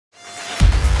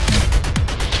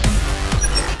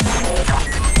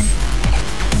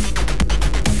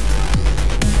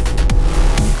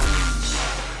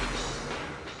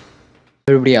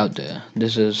Everybody out there,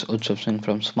 this is Utsav Singh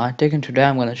from Smart Tech, and today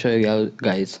I'm going to show you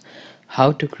guys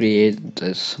how to create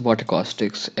this water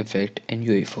caustics effect in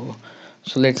UE4.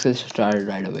 So let's get started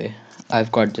right away.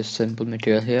 I've got this simple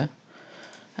material here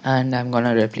and I'm going to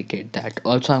replicate that.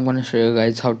 Also, I'm going to show you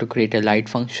guys how to create a light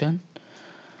function,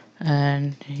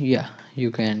 and yeah,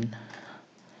 you can,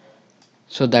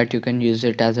 so that you can use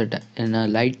it as in a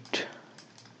light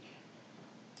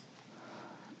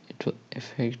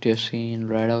effect you're seeing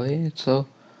right away. So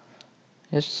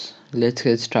yes, let's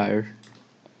get started.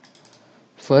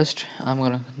 First, I'm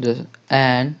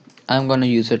gonna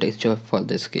use a texture for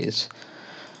this case.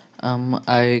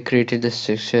 I created this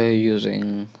texture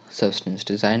using Substance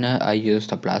Designer. I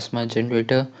used a plasma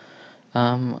generator.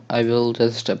 I will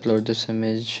just upload this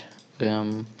image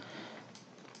um,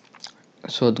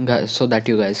 so that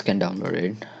you guys can download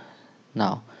it.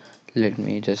 Now, let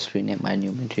me just rename my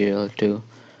new material to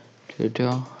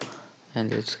tutor, and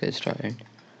let's get started.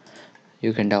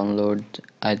 You can download.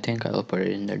 I think I'll put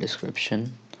it in the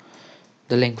description.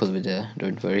 The link will be there.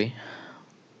 Don't worry.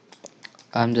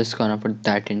 I'm just gonna put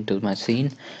that into my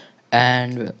scene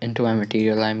and into my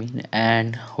material,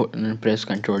 and press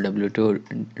Ctrl W to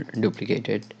duplicate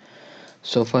it.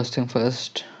 So first thing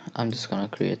first, I'm just gonna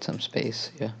create some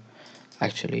space here.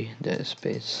 Actually, there's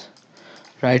space.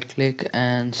 Right click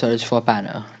and search for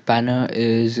panner. Panner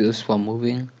is used for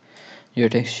moving your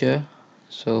texture.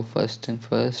 So first thing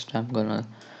first, I'm gonna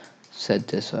set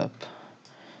this up.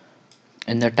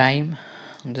 In the time,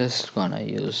 I'm just gonna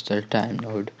use the time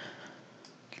node.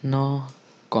 No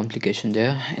complication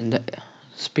there. In the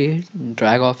speed,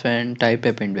 drag off and type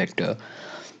append vector.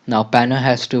 Now panner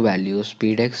has two values,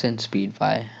 speed x and speed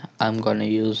y. I'm gonna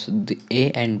use the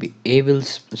a and b. A will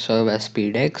serve as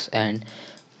speed x and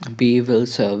b will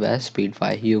serve as speed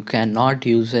y. You cannot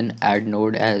use an add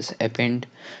node, as append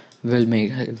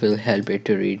will help it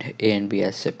to read a and b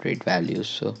as separate values.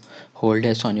 So hold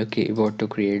S on your keyboard to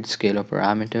create scalar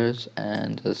parameters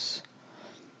and just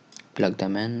plug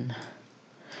them in.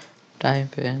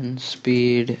 Type in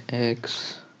speed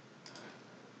x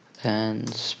and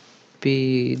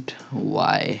speed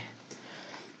y.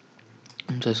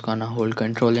 I'm just gonna hold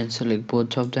control and select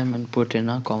both of them and put in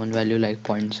a common value like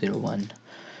 0.01.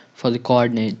 For the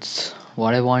coordinates,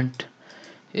 what I want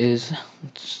is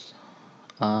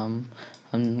um,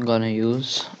 I'm gonna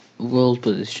use world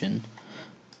position.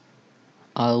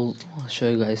 I'll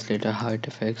show you guys later how it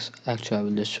affects. Actually, I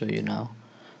will just show you now.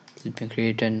 Let me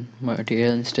create an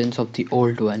material instance of the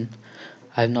old one.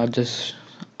 I've not just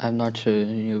I've not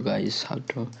shown you guys how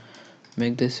to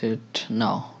make this it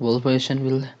now. World position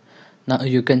will, now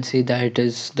you can see that it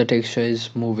is, the texture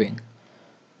is moving.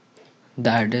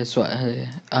 That is why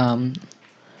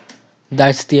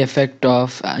that's the effect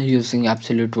of using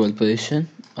absolute world position.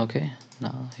 Okay,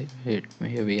 now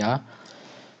here we are.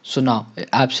 So now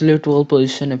absolute world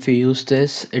position, if you use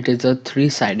this, it is a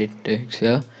three-sided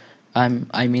texture. I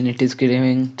mean it is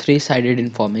giving three-sided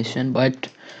information, but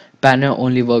panner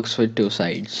only works with two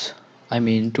sides. I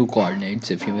mean two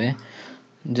coordinates, if you may.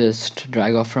 Just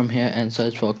drag off from here and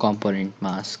search for component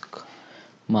mask.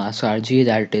 Mask RG,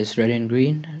 that is red and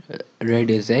green.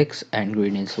 Red is X and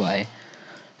green is Y.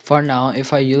 For now,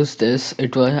 if I use this,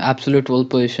 it will absolute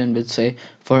world position will say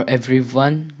for every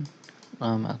one.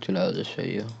 Actually, I'll just show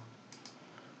you.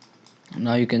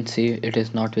 Now you can see it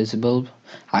is not visible.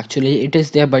 Actually, it is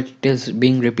there, but it is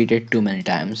being repeated too many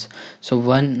times. So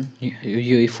one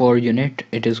UE4 unit,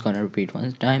 it is gonna repeat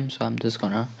one time. So I'm just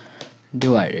gonna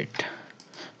divide it.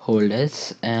 Hold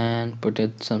S and put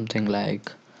it something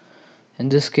like, in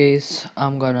this case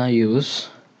I'm gonna use,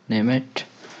 name it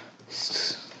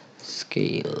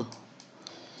scale,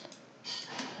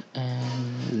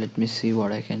 and let me see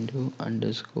what I can do.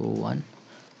 _1.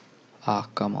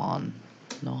 Come on.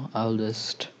 No, I'll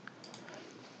just,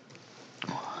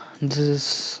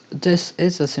 this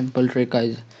is a simple trick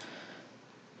I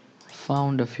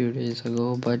found a few days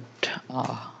ago, but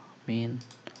mean,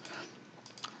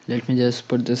 let me just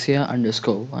put this here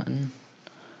 _1.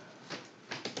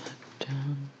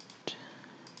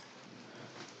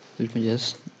 Let me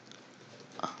just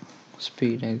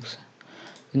speed x.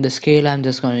 In the scale, I'm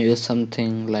just going to use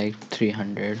something like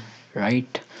 300,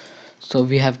 right? So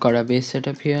we have got a base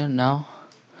setup here. Now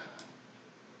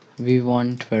we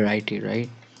want variety, right?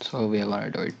 So we are going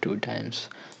to do it two times.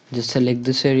 Just select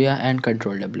this area and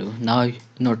Control W. Now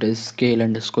notice scale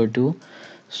 _2.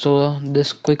 So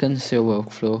this quickens your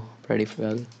workflow pretty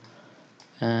well,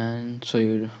 and so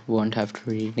you won't have to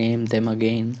rename them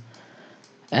again.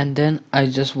 And then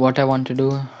what I want to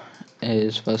do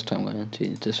is, first I'm going to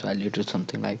change this value to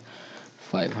something like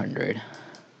 500,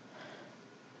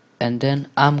 and then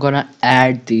I'm gonna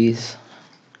add these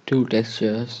two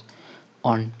textures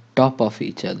on top of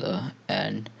each other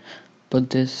and put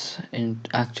this in.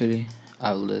 Actually,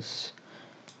 I will this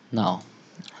now.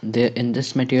 There in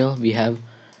this material we have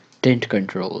tint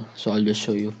control, so I'll just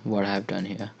show you what I have done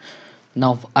here.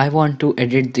 Now I want to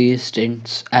edit these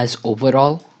tints as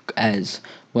overall, as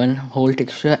one whole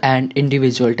texture, and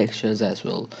individual textures as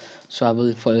well. So I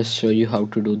will first show you how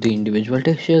to do the individual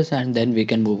textures and then we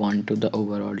can move on to the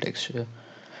overall texture.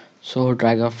 So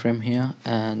drag off from here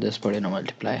and just put in a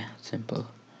multiply. Simple.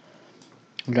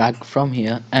 Drag from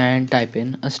here and type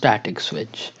in a static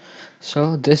switch.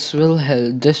 So this will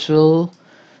help, this will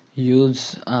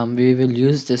use we will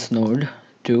use this node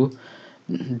to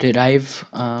derive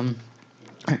I'll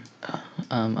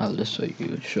just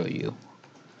show you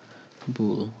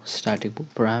bool static bool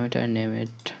parameter and name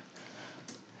it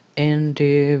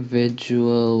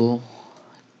individual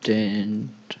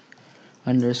tint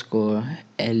underscore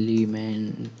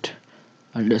element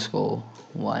underscore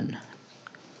 1.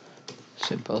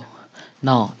 Simple.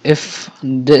 Now if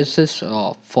this is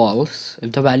false,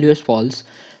 if the value is false,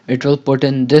 it will put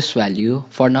in this value.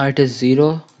 For now it is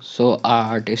 0, so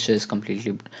our texture is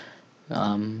completely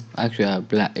actually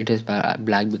black. It is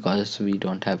black because we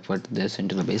don't have put this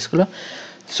into the base color.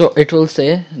 So it will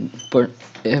say, but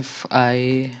if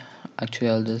I actually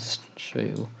I'll just show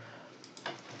you,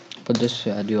 put this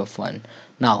value of 1.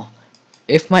 Now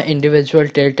if my individual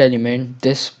tilt element,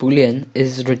 this boolean,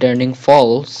 is returning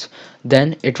false,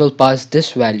 then it will pass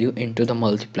this value into the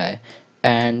multiply,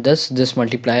 and thus this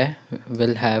multiply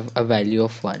will have a value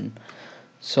of 1.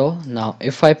 So now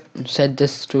if I set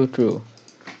this to true,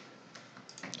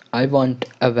 I want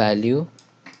a value.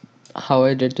 How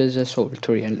I did is just hold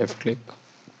 3 and left click,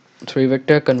 3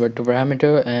 vector, convert to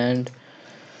parameter, and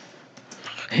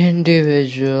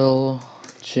individual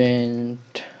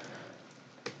tint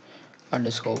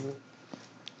underscore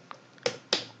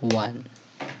 1.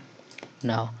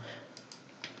 Now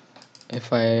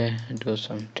if I do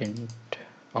some tint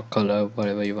or color,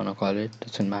 whatever you want to call it,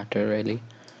 doesn't matter really,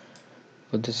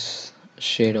 put this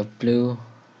shade of blue,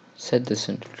 set this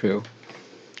into true.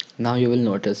 Now you will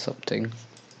notice something.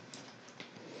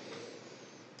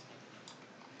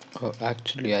 Oh,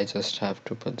 actually I just have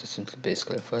to put this into base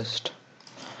color first.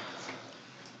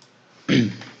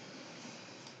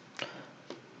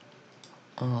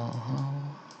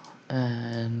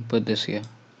 And put this here,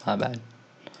 my bad.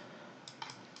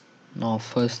 Now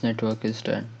first network is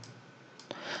done.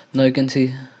 Now you can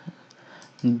see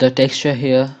the texture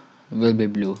here will be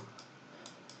blue,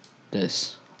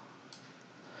 this,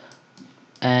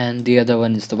 and the other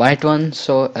one is the white one.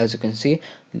 So as you can see,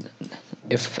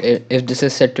 if this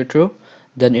is set to true,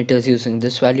 then it is using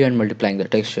this value and multiplying the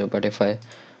texture. But if I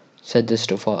set this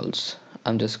to false,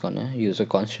 I'm just gonna use a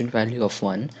constant value of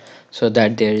 1 so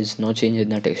that there is no change in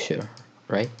the texture.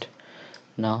 Right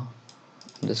now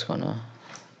I'm just gonna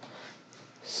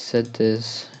set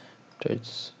this to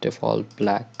its default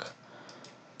black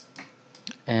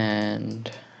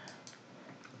and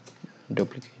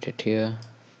duplicate it here,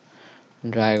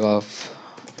 drag off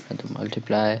at the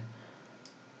multiply,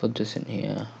 put this in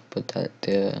here, put that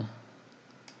there,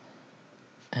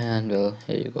 and well,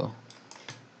 here you go.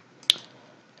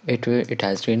 It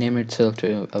has renamed itself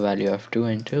to a value of 2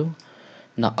 and 2.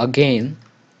 Now again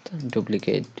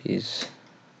duplicate these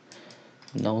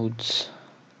nodes,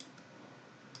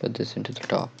 put this into the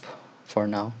top. For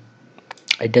now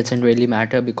it doesn't really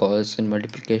matter because in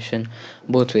multiplication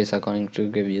both ways are going to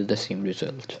give you the same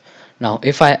result. Now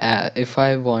if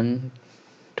I want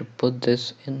to put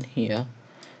this in here,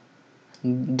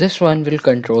 this one will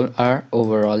control our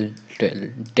overall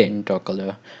tint or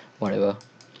color, whatever.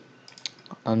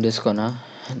 I'm just gonna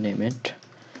name it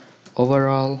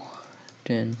overall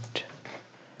tint,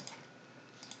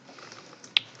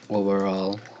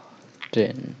 overall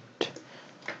tint.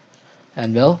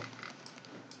 And well,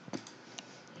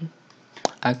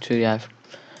 actually I've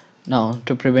now,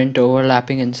 to prevent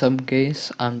overlapping in some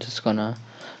case, I'm just gonna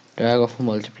drag off a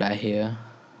multiply here.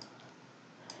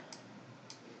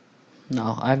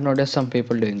 Now I've noticed some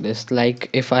people doing this, like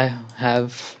if I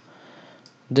have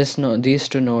this node, these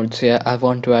two nodes here, I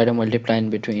want to add a multiply in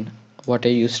between. What I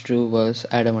used to do was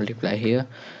add a multiply here,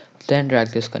 then drag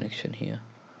this connection here.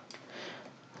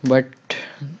 But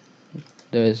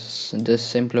there's this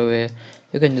simpler way.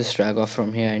 You can just drag off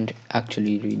from here and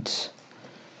actually reads.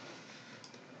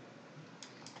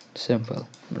 Simple,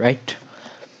 right?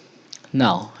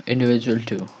 Now individual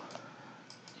 2,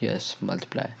 yes,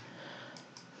 multiply.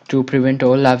 To prevent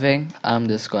overlapping, I'm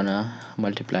just gonna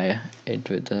multiply it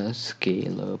with a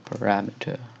scalar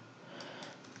parameter.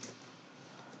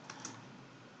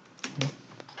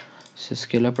 So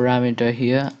scalar parameter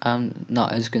here, now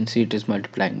as you can see it is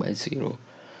multiplying by 0,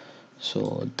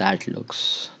 so that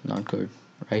looks not good,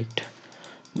 right?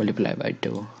 Multiply by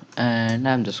 2, and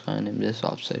I'm just gonna name this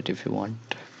offset. If you want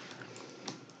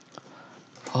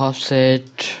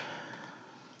offset,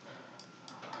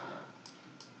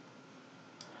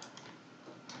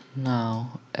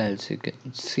 now as you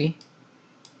can see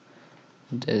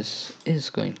this is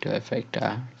going to affect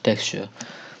our texture.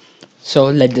 So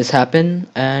let this happen,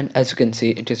 and as you can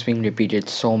see it is being repeated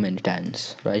so many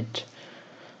times, right?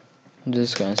 I'm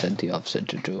just gonna set the offset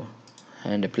to 2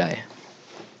 and apply,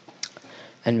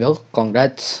 and well,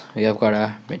 congrats, we have got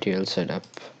our material set up.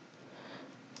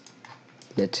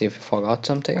 Let's see if we forgot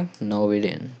something. No, we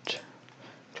didn't.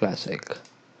 Classic.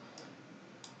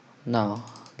 Now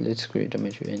let's create a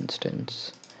material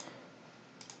instance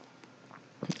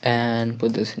and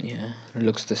put this in here. It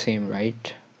looks the same,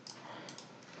 right?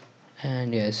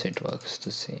 And yes, it works the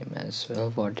same as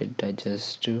well. What did I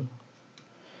just do?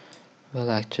 Well,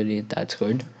 actually that's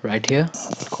good right here.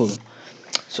 Cool.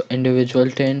 So individual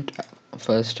tint,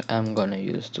 first I'm gonna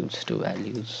use those two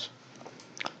values.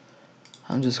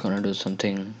 I'm just gonna do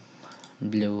something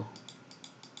blue,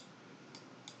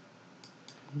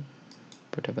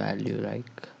 put a value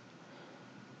like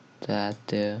that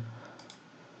there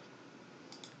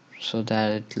so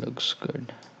that it looks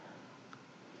good.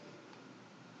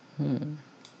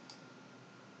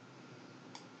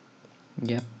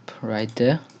 Yep, right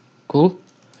there. Cool.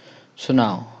 So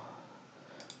now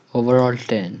overall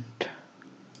tint,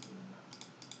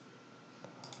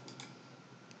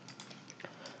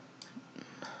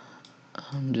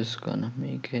 I'm just gonna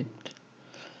make it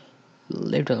a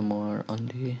little more on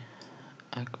the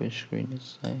aqueous green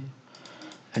side,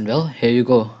 and well, here you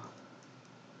go.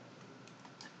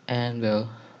 And well,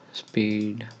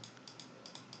 speed,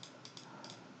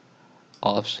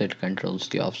 offset controls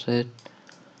the offset.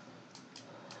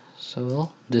 So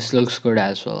well, this looks good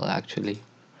as well. Actually,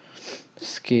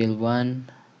 scale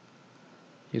 1,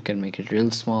 you can make it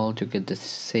real small to get the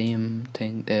same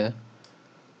thing there,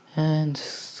 and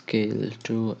scale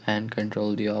 2 and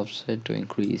control the offset to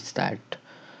increase that.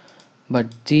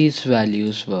 But these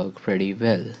values work pretty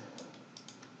well,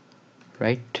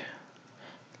 right?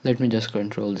 Let me just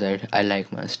control Z. I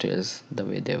like my stairs the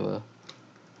way they were.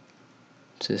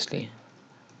 Seriously,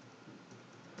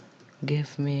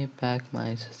 give me back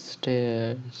my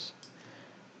stairs.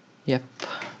 Yep,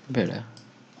 better.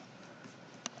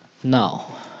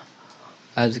 Now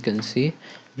as you can see,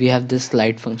 we have this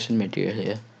light function material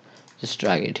here. Just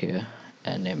drag it here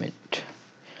and name it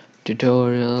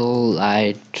tutorial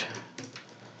light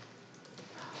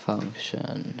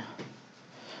function.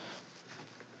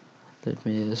 Let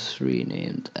me just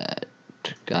rename that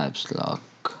caps lock.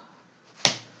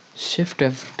 Shift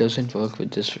F doesn't work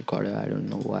with this recorder, I don't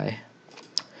know why.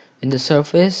 In the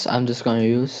surface, I'm just gonna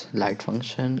use light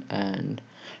function and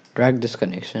drag this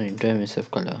connection into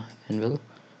emissive color, and well,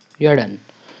 you're done.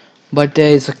 But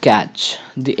there is a catch.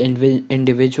 The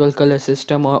individual color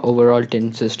system or overall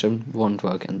tint system won't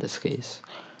work in this case.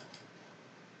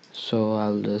 So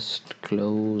I'll just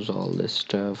close all this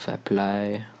stuff,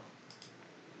 apply.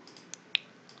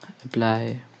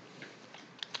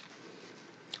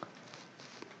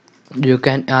 You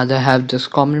can either have this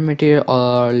common material,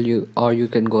 or you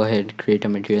can go ahead, create a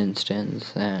material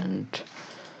instance and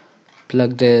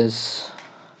plug this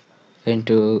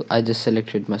into, I just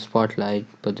selected my spotlight,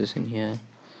 put this in here.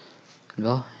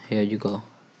 Well, here you go.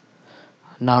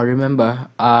 Now remember,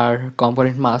 our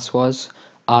component mask was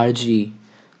RG,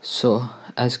 so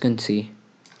as you can see,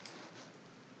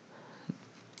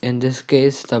 in this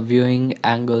case the viewing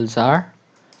angles are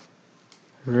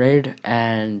red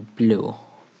and blue.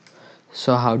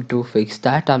 So how to fix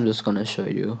that, I'm just gonna show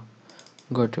you.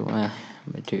 Go to my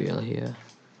material here,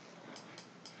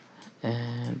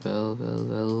 and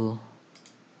well,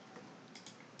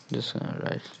 just gonna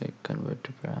right click, convert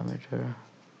to parameter.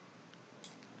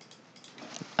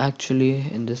 Actually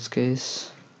in this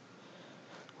case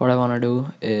what I want to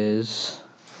do is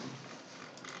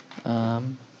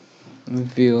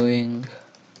viewing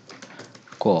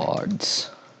chords,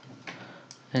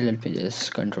 and let me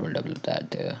just control W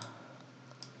that there,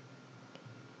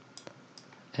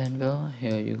 and well,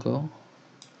 here you go.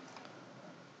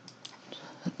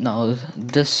 Now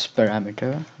this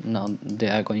parameter, now they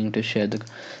are going to share the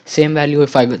same value.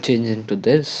 If I go change into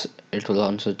this, it will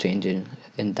also change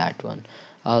in that one.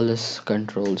 I'll just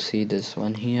control C this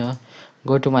one here,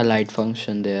 go to my light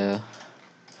function there,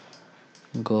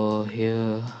 go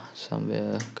here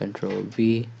somewhere, control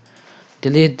V,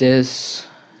 delete this,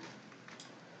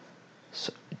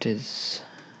 so it is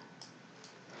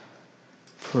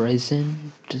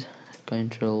present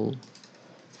Control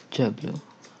W.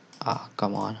 Ah,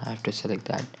 come on, I have to select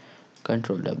that.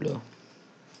 Control W.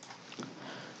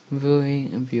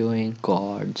 Viewing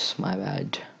chords, my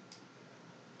bad.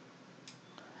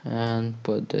 And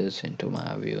put this into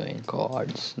my viewing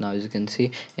chords. Now as you can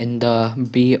see in the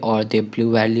B or the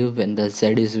blue value, when the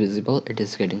Z is visible, it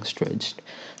is getting stretched.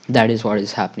 That is what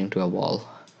is happening to a wall.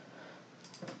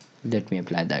 Let me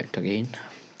apply that again.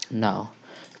 Now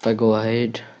if I go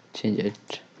ahead, change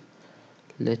it,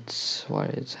 let's, what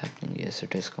is happening? Yes,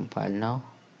 it is compiled now.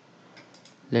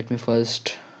 Let me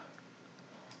first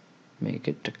make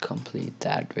it complete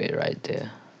that way right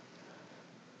there.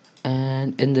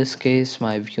 And in this case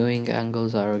my viewing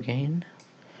angles are again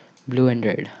blue and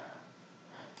red.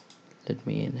 Let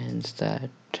me enhance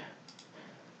that.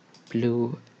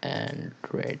 Blue and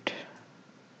red.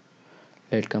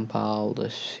 Let's compile the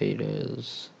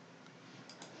shaders.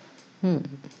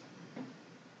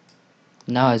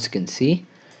 Now as you can see,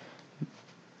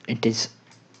 it is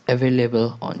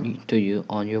available to you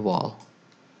on your wall.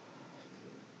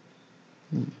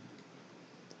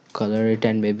 Color it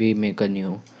and maybe make a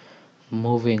new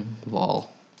moving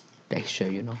wall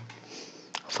texture, you know.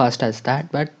 Fast as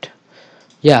that, but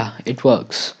yeah, it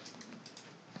works.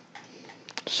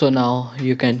 So now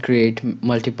you can create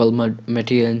multiple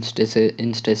material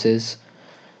instances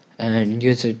and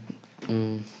use it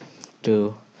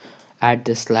to add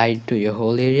the slide to your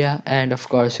whole area. And of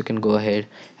course you can go ahead,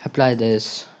 apply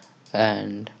this,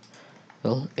 and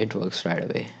well, it works right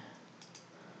away.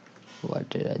 What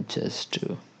did I just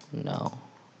do now?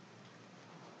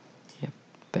 Yep,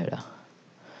 better.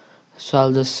 So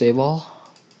I'll just save all.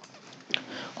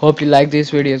 Hope you like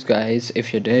these videos, guys.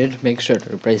 If you did, make sure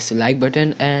to press the like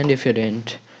button, and if you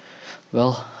didn't,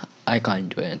 well, I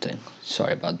can't do anything.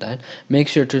 Sorry about that. Make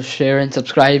sure to share and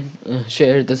subscribe,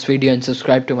 share this video and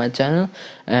subscribe to my channel,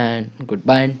 and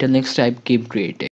goodbye until next time. Keep creating.